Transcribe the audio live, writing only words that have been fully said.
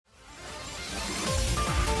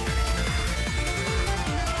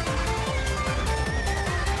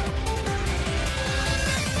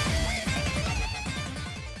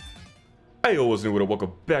Hey yo, what's new with it?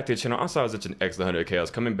 Welcome back to the channel. I'm such an X100 Chaos,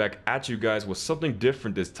 coming back at you guys with something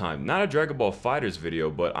different this time. Not a Dragon Ball Fighters video,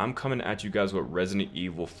 but I'm coming at you guys with Resident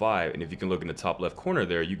Evil 5. And if you can look in the top left corner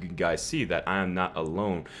there, you can guys see that I am not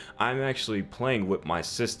alone. I'm actually playing with my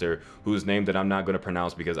sister, whose name that I'm not going to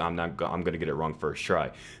pronounce because I'm going to get it wrong first try.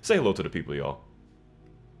 Say hello to the people, y'all.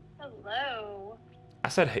 Hello. I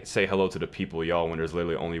said hey, say hello to the people, y'all, when there's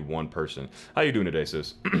literally only one person. How you doing today,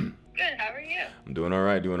 sis? Good, how are you? I'm doing all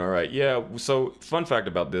right, doing all right. Yeah, so fun fact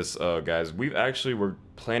about this, guys, were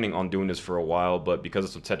planning on doing this for a while, but because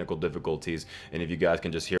of some technical difficulties, and if you guys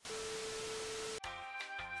can just hear.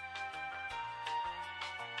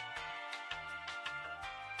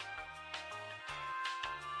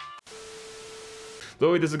 The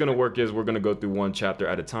way this is going to work is we're going to go through one chapter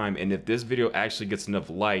at a time, and if this video actually gets enough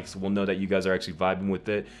likes, we'll know that you guys are actually vibing with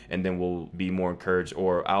it, and then we'll be more encouraged,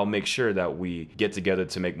 or I'll make sure that we get together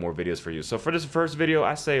to make more videos for you. So for this first video,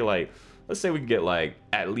 I say let's say we can get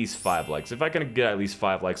at least 5 likes. If I can get at least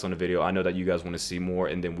 5 likes on the video, I know that you guys want to see more,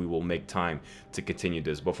 and then we will make time to continue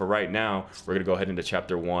this. But for right now, we're going to go ahead into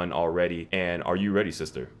chapter 1 already, and are you ready,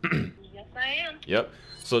 sister? Yes, I am. Yep.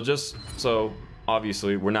 So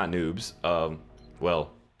obviously, we're not noobs.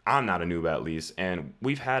 Well, I'm not a noob at least, and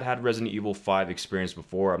we've had Resident Evil 5 experience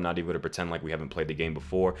before. I'm not even going to pretend like we haven't played the game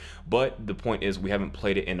before, but the point is we haven't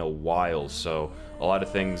played it in a while, so a lot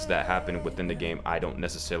of things that happen within the game I don't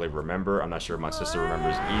necessarily remember. I'm not sure if my sister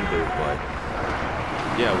remembers either, but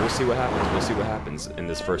yeah, we'll see what happens. We'll see what happens in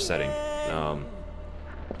this first setting.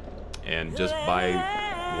 And just by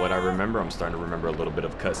what I remember, I'm starting to remember a little bit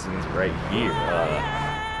of cutscenes right here.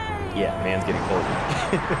 Yeah, man's getting cold.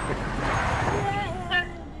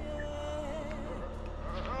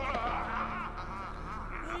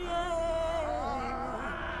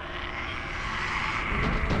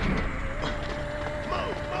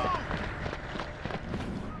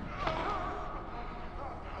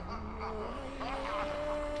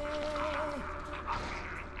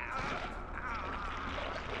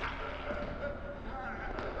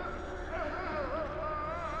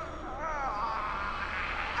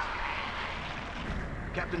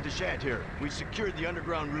 Captain Deshant here. We secured the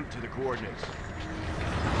underground route to the coordinates.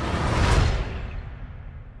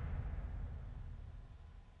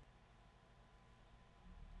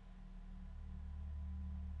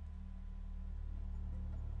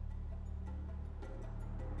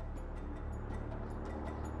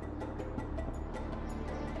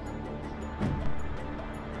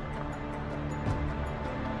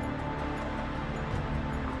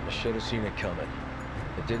 I should have seen it coming.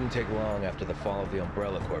 It didn't take long after the fall of the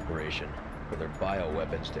Umbrella Corporation for their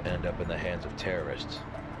bioweapons to end up in the hands of terrorists.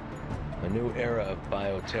 A new era of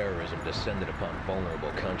bioterrorism descended upon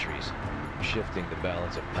vulnerable countries, shifting the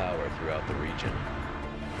balance of power throughout the region.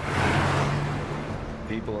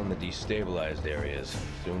 People in the destabilized areas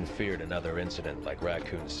soon feared another incident like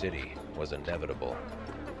Raccoon City was inevitable.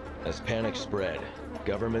 As panic spread,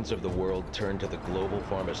 governments of the world turned to the Global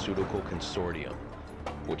Pharmaceutical Consortium,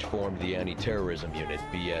 which formed the anti-terrorism unit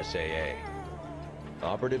BSAA.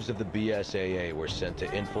 Operatives of the BSAA were sent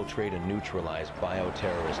to infiltrate and neutralize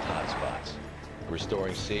bioterrorist hotspots,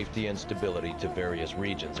 restoring safety and stability to various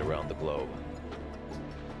regions around the globe.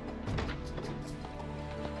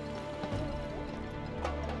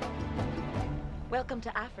 Welcome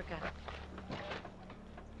to Africa.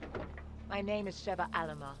 My name is Sheva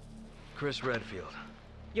Alama. Chris Redfield.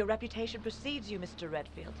 Your reputation precedes you, Mr.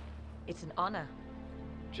 Redfield. It's an honor.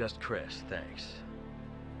 Just Chris, thanks.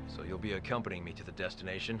 So you'll be accompanying me to the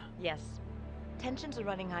destination? Yes. Tensions are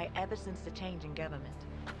running high ever since the change in government.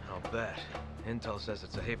 I'll bet. Intel says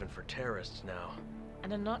it's a haven for terrorists now.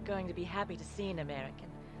 And I'm not going to be happy to see an American,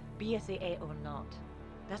 BSAA or not.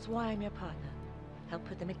 That's why I'm your partner. Help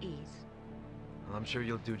put them at ease. Well, I'm sure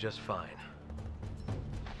you'll do just fine.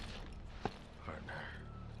 Partner.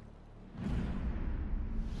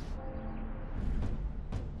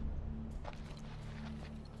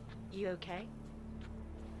 You okay?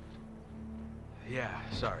 Yeah,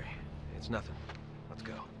 sorry. It's nothing. Let's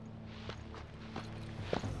go.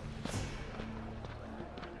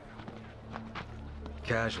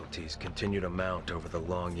 Casualties continue to mount over the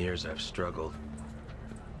long years I've struggled.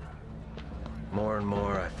 More and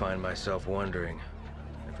more, I find myself wondering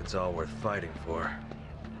if it's all worth fighting for.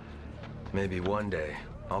 Maybe one day,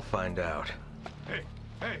 I'll find out.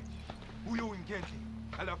 Hey, huyo Ngenti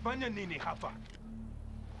anafanya nini hapa?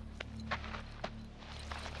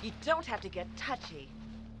 You don't have to get touchy.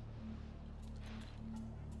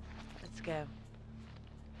 Let's go.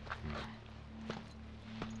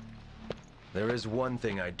 There is one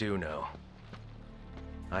thing I do know.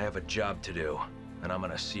 I have a job to do, and I'm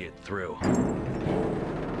gonna see it through.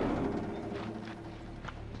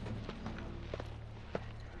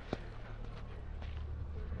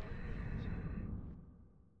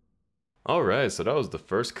 All right, so that was the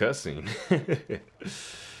first cutscene.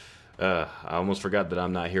 I almost forgot that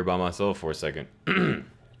I'm not here by myself for a second.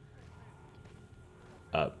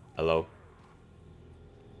 Hello?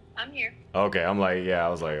 I'm here. Okay, I'm like, yeah, I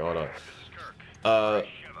was like, hold up.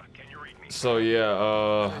 So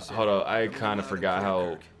yeah, hold up, I kind of forgot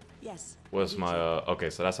how, Yes. what's my, okay,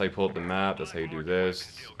 so that's how you pull up the map, that's how you do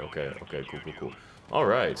this. Okay, okay, cool. All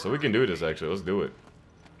right, so we can do this actually, let's do it.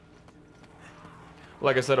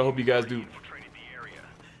 Like I said, I hope you guys do.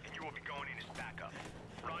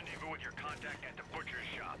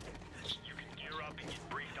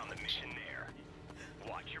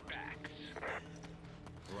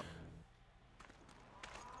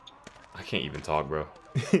 I can't even talk, bro.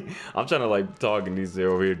 I'm trying to like talk and these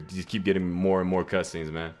over here just keep getting more and more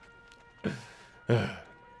cutscenes, man.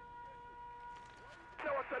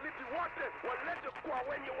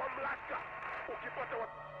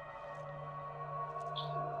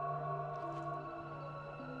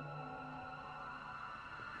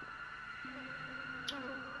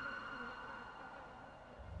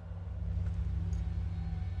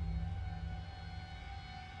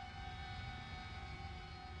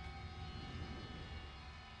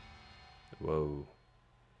 Whoa.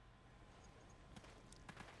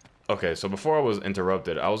 Okay, so before I was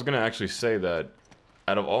interrupted, I was gonna actually say that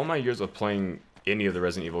out of all my years of playing any of the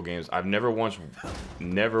Resident Evil games, I've never once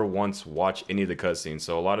watched any of the cutscenes.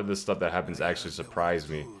 So a lot of this stuff that happens actually surprised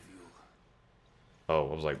me. Oh,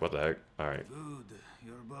 I was like, what the heck? All right. Good.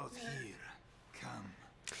 You're both here. Come.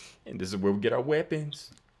 And this is where we get our weapons.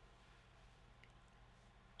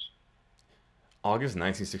 August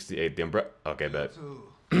 1968. The umbrella. Okay, bet.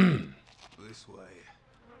 This way.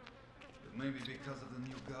 But maybe because of the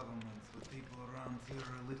new government, the people around here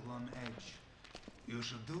are a little on edge. You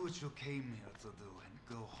should do what you came here to do and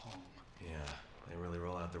go home. Yeah, they really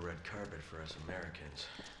roll out the red carpet for us Americans.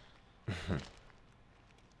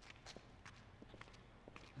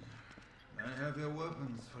 I have your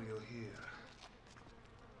weapons for you here.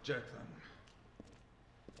 Check them.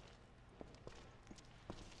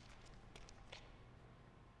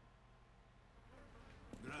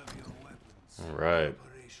 Grab your weapons. All right.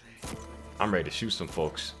 I'm ready to shoot some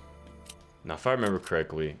folks. Now, if I remember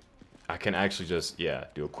correctly, I can actually just, yeah,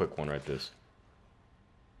 do a quick one right this.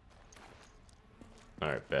 All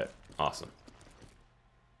right, bet. Awesome.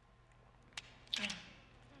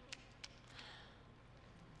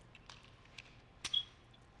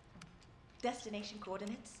 Destination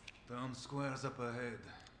coordinates? Town square's up ahead.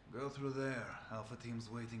 Go through there. Alpha team's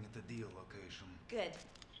waiting at the deal location. Good.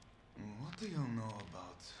 What do you know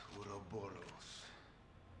about Ouroboros?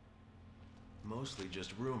 Mostly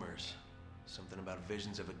just rumors. Something about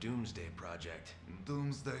visions of a doomsday project.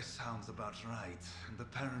 Doomsday sounds about right, and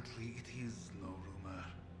apparently it is no rumor.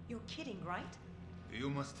 You're kidding, right? You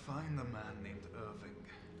must find a man named Irving.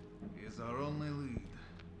 He is our only lead.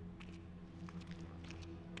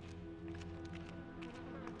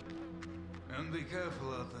 And be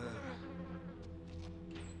careful out there.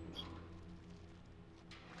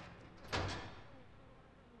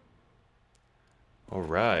 All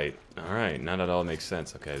right. Now that all makes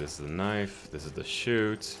sense. Okay, this is the knife. This is the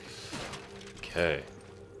shoot. Okay.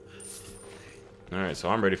 All right, so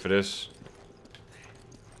I'm ready for this.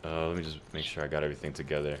 Let me just make sure I got everything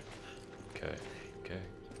together. Okay.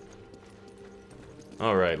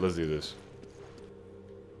 All right, let's do this.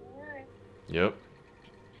 Alright. Yep.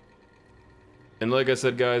 And like I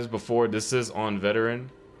said, guys, before, this is on veteran.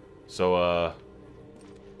 So,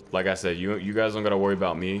 like I said, you guys don't gotta worry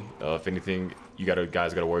about me. If anything, you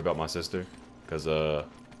guys gotta worry about my sister, cause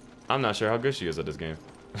I'm not sure how good she is at this game.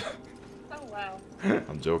 Oh, wow.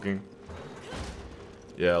 I'm joking.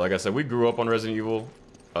 Yeah, like I said, we grew up on Resident Evil,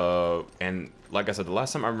 and like I said, the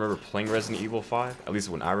last time I remember playing Resident Evil 5, at least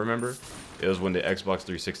when I remember, it was when the Xbox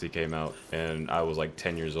 360 came out, and I was like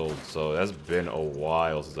 10 years old. So that's been a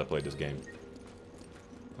while since I played this game.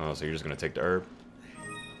 Oh, so you're just gonna take the herb?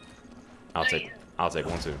 I'll take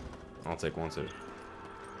one too. I'll take one too.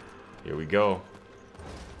 Here we go.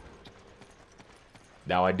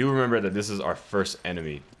 Now I do remember that this is our first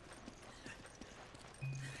enemy.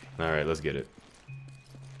 All right, let's get it.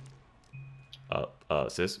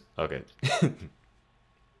 Sis? Okay.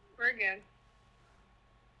 We're good.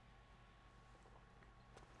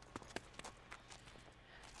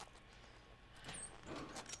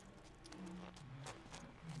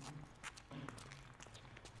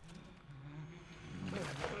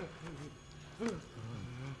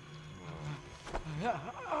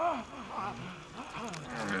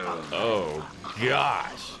 Oh,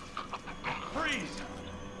 gosh. Freeze!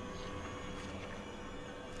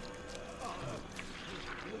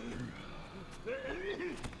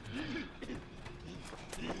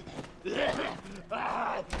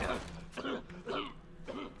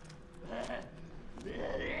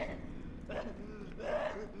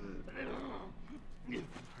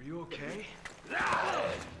 Are you okay?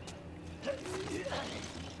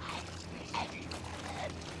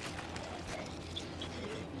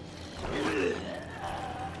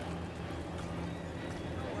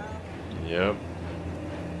 Yep.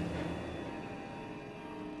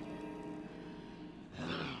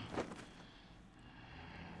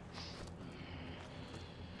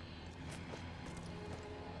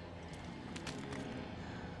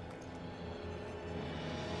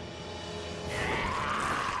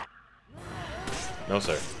 No,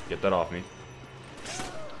 sir. Get that off me.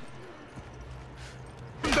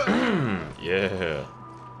 Yeah.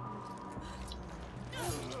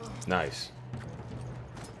 Nice.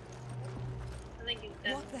 I think he's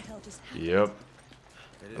dead. What the hell just happened? Yep.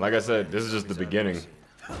 And like I said, this is just the beginning.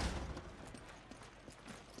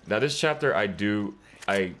 Now this chapter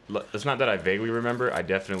it's not that I vaguely remember, I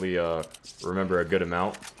definitely remember a good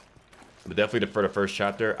amount. But definitely for the first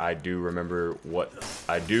chapter, I do remember what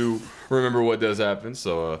does happen.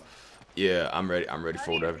 So yeah, I'm ready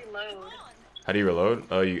for whatever. Reload? How do you reload?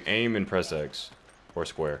 Oh, you aim and press X or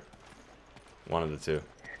square. One of the two.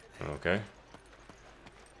 Okay.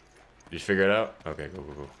 Did you figure it out? Okay,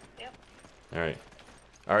 cool. Yep. All right.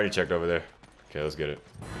 I already checked over there. Okay, let's get it.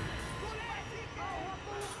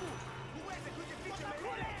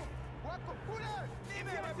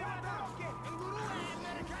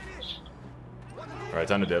 All right,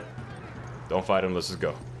 time to dip. Don't fight him. Let's just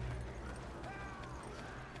go.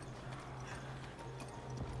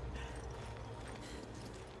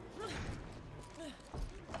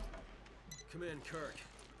 Come in, Kirk.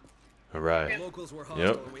 All right. Locals were hostile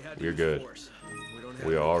Yep, and we had to we're use good. force. We don't have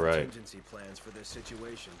We any all right. contingency plans for this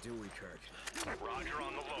situation, do we, Kirk? Roger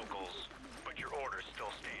on the locals, but your orders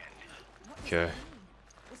still stand. Okay.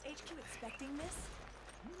 Was HQ expecting this?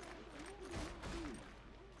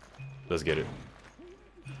 Let's get it.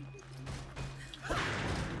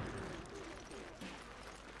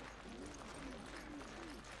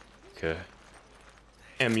 Okay.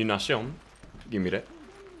 Ammunition. Give me that.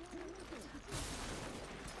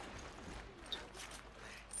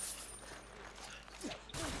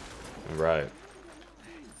 Right.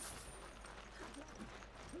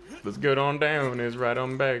 Let's get on down. It's right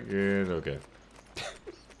on back. Yeah, okay.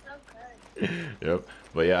 Okay. Yep.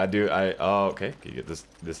 But yeah, oh, okay. Can you get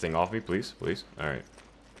this thing off me, please? Please. All right.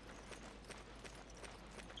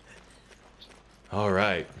 All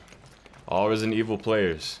right. All Resident Evil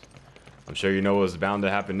players. I'm sure you know what's bound to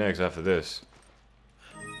happen next after this.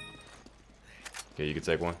 Okay, you can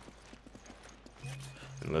take one.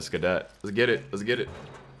 And let's get that. Let's get it. Let's get it.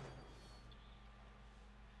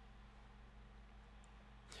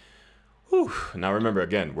 Whew. Now remember,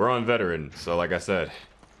 again, we're on veteran, so like I said,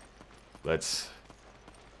 let's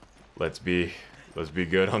be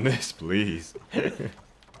good on this, please.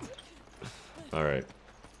 All right.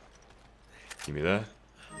 Give me that.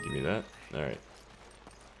 Give me that. All right.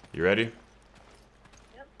 You ready?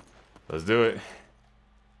 Yep. Let's do it.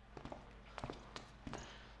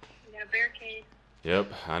 We got a barricade.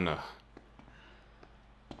 Yep, I know.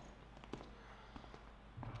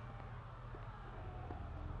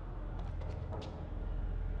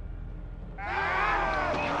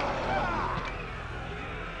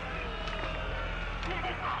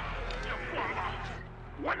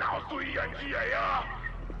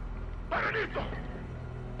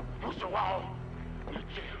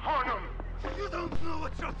 You don't know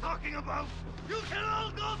what you're talking about! You can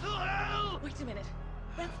all go to hell! Wait a minute.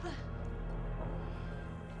 That's the...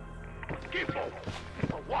 Tipo,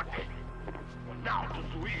 for what? Now to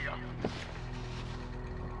Suia.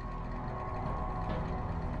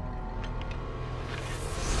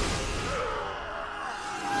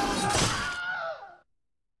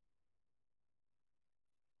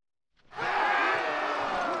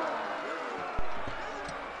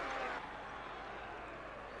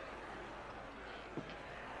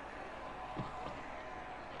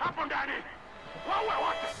 Hapo ndani! Wawe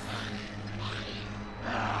wote!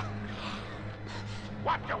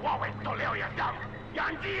 Wacha wawe toleo ya damu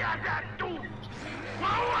ya njia zetu!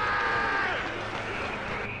 Wawe!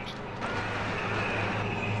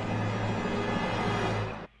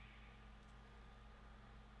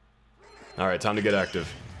 All right, time to get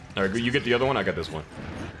active. All right, you get the other one. I got this one.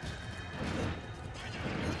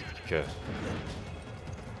 Okay.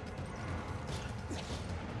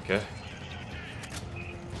 Okay.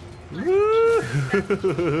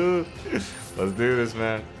 Woo! Let's do this,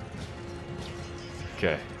 man.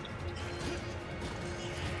 Okay.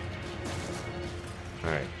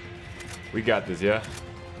 All right. We got this, yeah?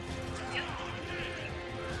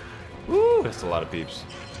 Woo! That's a lot of peeps.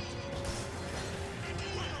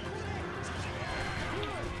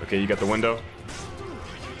 Okay, you got the window?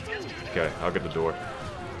 Okay, I'll get the door.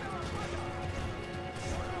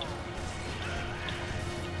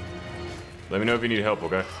 Let me know if you need help,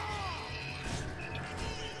 okay?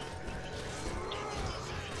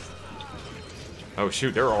 Oh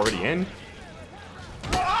shoot, they're already in?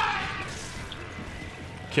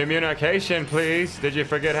 Communication, please. Did you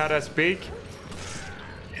forget how to speak?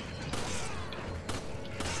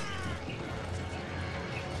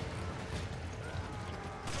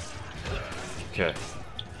 Okay.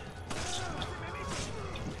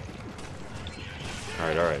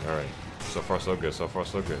 Alright. So far so good,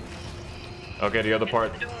 Okay, the other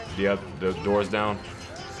part, the door's down.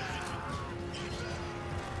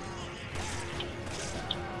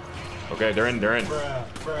 Okay, they're in.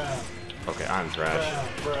 Okay, I'm trash.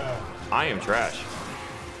 I am trash.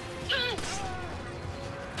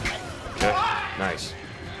 Okay, nice.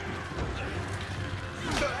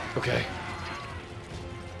 Okay.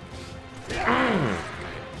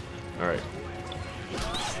 Alright.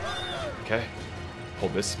 Okay.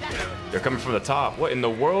 Hold this. They're coming from the top. What in the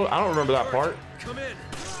world? I don't remember that part. Come in.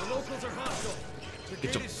 The locals are hostile.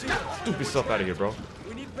 Get your stupid stuff out of here, bro.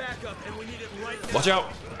 We need backup, and we need it right now. Watch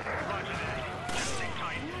out.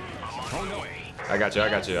 I got you.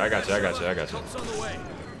 Help's on the way.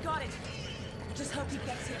 Got it. Just hope he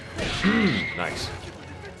gets here. Nice.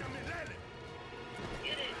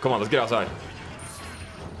 Come on, let's get outside.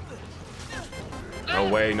 No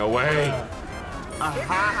way.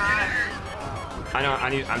 I know,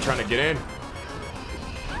 I'm trying to get in.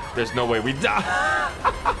 There's no way we die.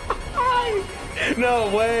 No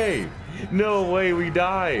way we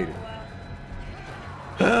died.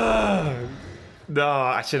 No,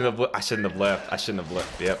 I shouldn't have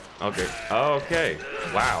left. Yep. Okay.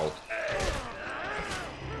 Wow.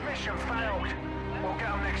 Mission failed. We'll get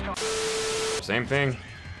 'em next time. Same thing.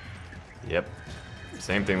 Yep.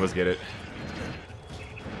 Same thing. Let's get it.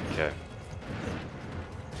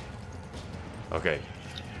 Okay.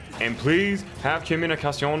 And please have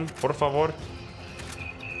communication, por favor.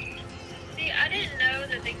 See, I didn't know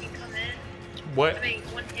that they can come in. What? I mean,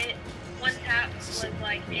 one hit, one tap was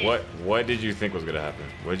like it. What did you think was gonna happen?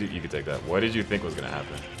 You could take that. What did you think was gonna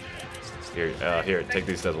happen? Here, take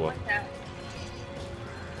these as well. One tap.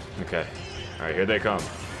 Okay. All right, here they come.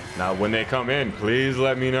 Now, when they come in, please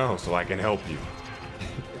let me know so I can help you.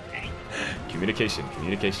 Okay. Communication.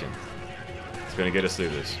 It's gonna get us through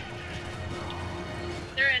this.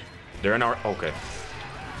 They're in our. Okay.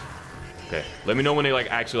 Let me know when they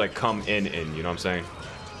actually come in. You know what I'm saying?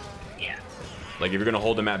 Yeah. Like if you're gonna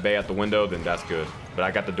hold them at bay at the window, then that's good. But I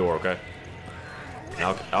got the door, okay?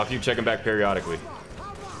 And I'll keep checking back periodically.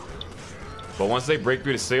 But once they break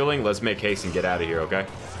through the ceiling, let's make haste and get out of here, okay?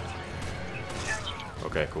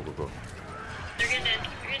 Okay, cool. They're getting in.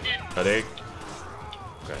 Are they?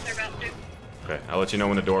 Okay. They're about to. Okay, I'll let you know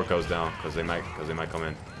when the door goes down, because they might come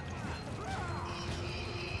in.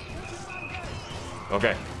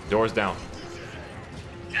 Okay, door's down.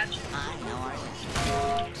 Gotcha.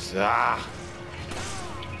 Ah.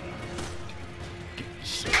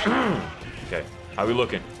 Okay, how we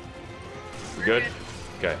looking? We good?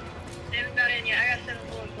 Okay, They haven't got in yet. I got 7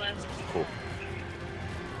 bullets left. cool.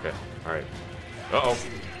 Okay, all right. Uh-oh.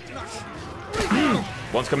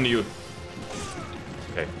 One's coming to you.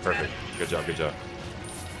 Okay, perfect. Good job.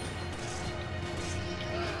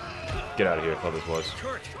 Get out of here, whoever this was.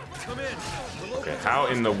 Kurt, come in. The Okay, locals how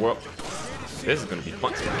are in the hostile. world? This is gonna be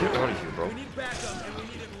fun. Get out of here, bro. We need backup, and we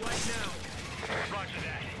need it right now.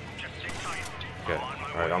 Okay,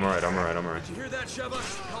 all right, I'm all right. Did you hear that, Sheva?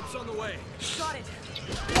 Help's on the way. Got it.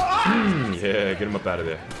 Yeah, get him up out of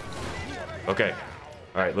there. Okay,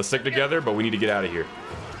 all right, let's stick together, but we need to get out of here.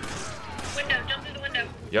 Window. Jump through the window.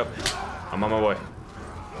 Yep, I'm on my way.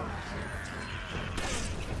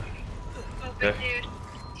 Oh, big Okay. dude.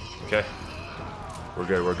 Okay,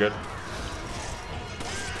 we're good.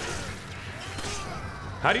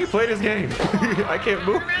 How do you play this game? I can't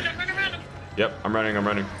move. Run around him. Yep, I'm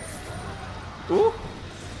running. Ooh.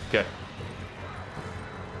 Okay.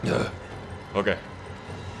 Okay.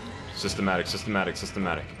 Systematic.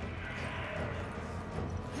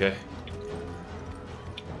 Okay.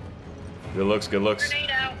 Good looks. Grenade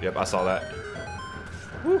out. Yep, I saw that.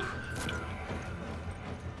 Woo.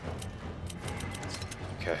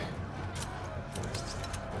 Okay.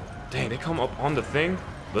 Dang, they come up on the thing.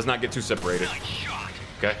 Let's not get too separated.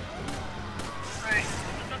 Okay. Alright.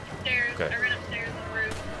 I'm up the stairs. Okay. I ran upstairs on the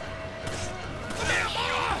roof.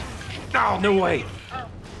 No, no way. Oh.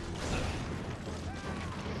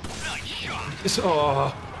 It's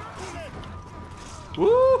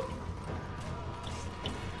Woo.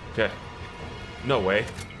 Okay. No way.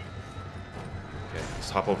 Okay, let's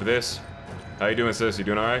hop over this. How you doing, sis? You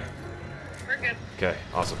doing all right? We're good. Okay,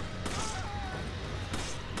 awesome.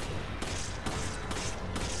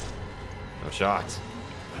 No shots.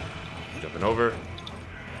 Jumping over.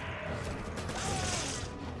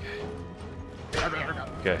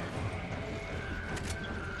 Okay.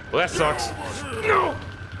 Well, that sucks. No!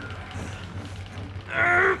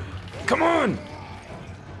 Come on!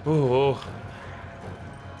 Oh,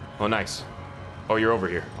 oh, nice. Oh, you're over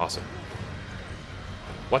here. Awesome.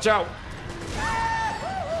 Watch out!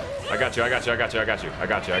 I got you, I got you, I got you, I got you, I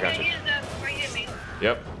got you, I got you.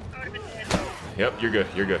 Yep. I would've been dead. Yep, you're good,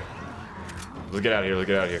 you're good. Let's get out of here, let's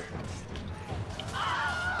get out of here.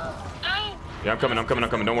 Oh! Yeah, I'm coming, I'm coming, I'm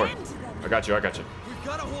coming, don't worry. I got you, I got you. We've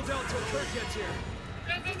got to hold out till Kurt gets here.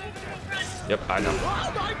 Go, go, go, go, go, run! Yep, I know.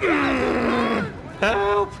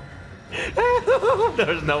 Help! Help!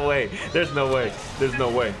 There's no way, there's no way, there's no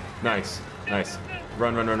way. Nice, nice.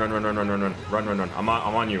 Run, run, run, run, run, run, run, run, run, run, run, run. I'm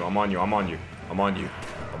on you, I'm on you, I'm on you, I'm on you,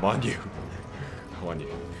 I'm on you, I'm on you.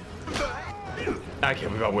 I can't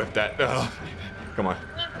believe I whipped that. Ugh. Come on.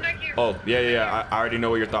 Look, back here. Oh, yeah, yeah, yeah. I already know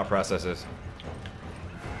what your thought process is.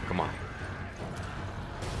 Come on.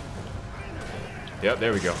 Yep,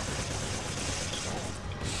 there we go.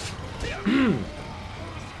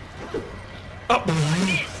 Oh.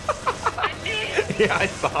 I did! Yeah, I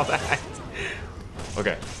saw that.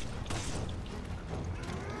 Okay.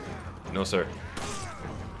 No, sir.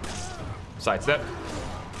 Sidestep.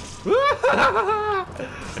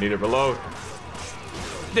 I need to reload.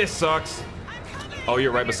 This sucks. Oh,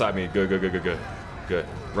 you're right beside me. Good, good, good, good, good. Good.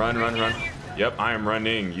 Run, run, run. Yep, I am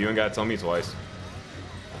running. You ain't gotta tell me twice.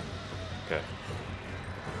 Okay.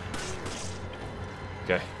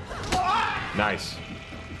 Okay. Nice.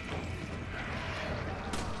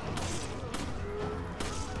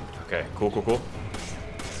 Okay, cool, cool, cool.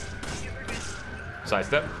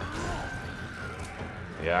 Sidestep.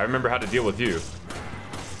 Yeah, I remember how to deal with you.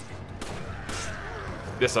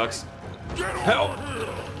 This sucks. Help!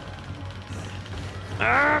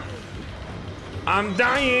 Ah! I'm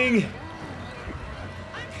dying!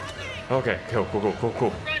 Okay, cool, cool, cool, cool,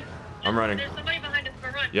 cool. Run. I'm running. There's somebody behind us,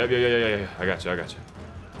 but run. Yep, yeah, yeah, yeah, yeah, yeah. I got you, I got you.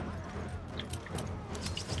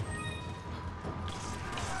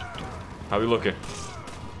 How we looking?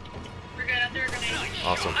 We're good. Out there, grenade.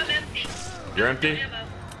 Awesome. I'm empty. You're empty? Ammo.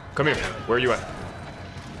 Come here. Where are you at?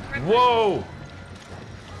 Right Whoa! beside you.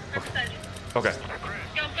 Right beside you. Okay.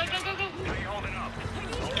 Go, go, go, go, go.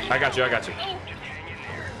 I got you, I got you. Oh,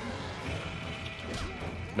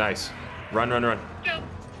 Nice. Run, run, run. go.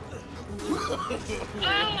 Oh,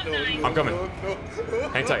 nice. I'm coming.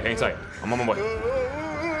 Hang tight, hang tight. I'm on my way.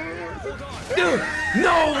 Dude,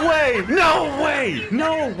 no way! No way!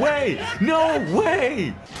 No way! No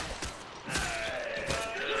way!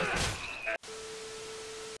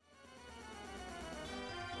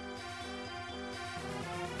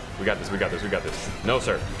 We got this, we got this, we got this. No,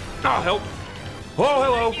 sir. Oh, help! Oh,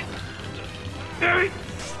 hello! Hey!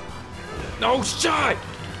 No shot!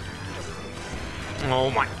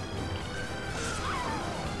 Oh my.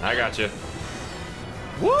 I got you.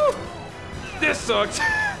 Woo! This sucks.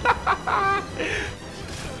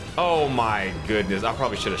 Oh my goodness. I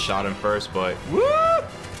probably should have shot him first, but woo!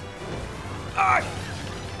 Ah!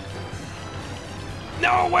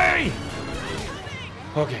 No way!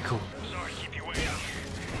 Okay, cool. Sorry, keep you waiting.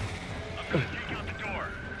 I'm gonna take out the door.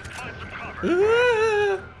 Find some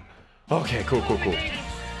cover. Okay, cool, cool, cool.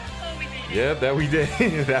 Oh, we made it. Yep, that we did.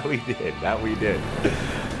 That we did. That we did.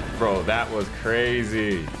 Bro, that was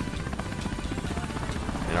crazy.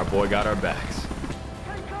 And our boy got our backs.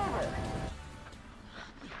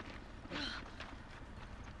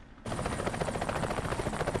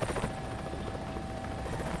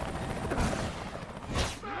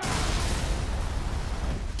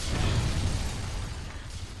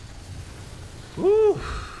 Woo.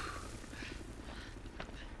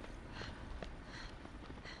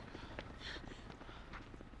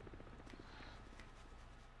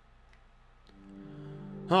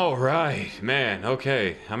 All right, man.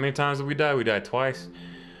 Okay, how many times did we die? We died twice,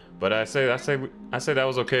 but I say that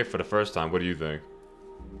was okay for the first time. What do you think?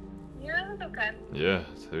 Yeah, it's okay. Yeah,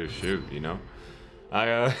 so shoot, you know.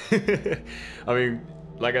 I mean,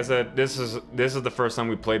 like I said, this is the first time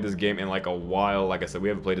we played this game in like a while. Like I said, we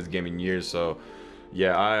haven't played this game in years, so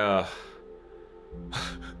yeah,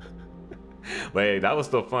 but hey, that was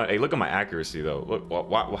still fun. Hey, look at my accuracy though. Look,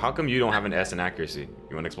 how come you don't have an S in accuracy?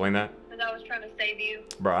 You want to explain that? Because I was trying to save you.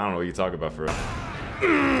 Bro, I don't know what you're talking about for real.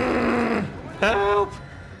 Help!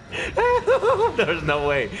 Help! There's no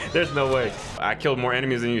way. There's no way. I killed more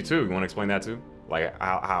enemies than you too. You want to explain that too? Like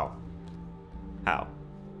how? How?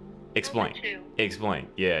 Explain. Number 2. Explain.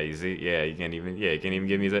 Yeah, you see? Yeah, you can't even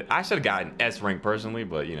give me that. I should have gotten S rank personally,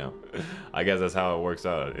 but you know, I guess that's how it works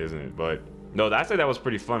out, isn't it? But no, I'd say that was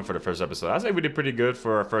pretty fun for the first episode. I'd say we did pretty good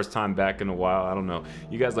for our first time back in a while. I don't know.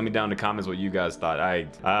 You guys let me down in the comments what you guys thought.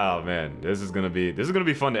 Oh man, this is gonna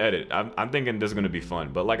be fun to edit. I'm thinking this is gonna be fun.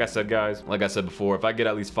 But like I said, guys, like I said before, if I get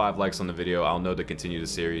at least 5 likes on the video, I'll know to continue the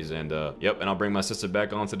series. And yep, and I'll bring my sister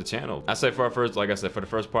back onto the channel. I say for our first, like I said, for the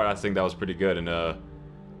first part, I think that was pretty good. And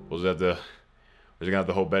we're just gonna have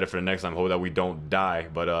to hope better for the next time. Hope that we don't die.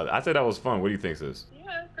 But I'd say that was fun. What do you think, sis?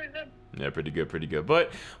 Yeah, it's pretty good. Yeah, pretty good, pretty good.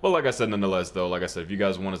 But, well, like I said, nonetheless, though, like I said, if you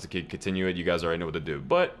guys want us to continue it, you guys already know what to do.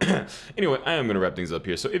 But, anyway, I am going to wrap things up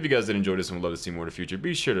here. So, if you guys did enjoy this and would love to see more in the future,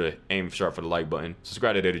 be sure to aim sharp for the like button.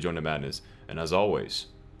 Subscribe today to join the madness. And as always,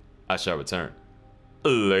 I shall return.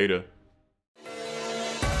 Later.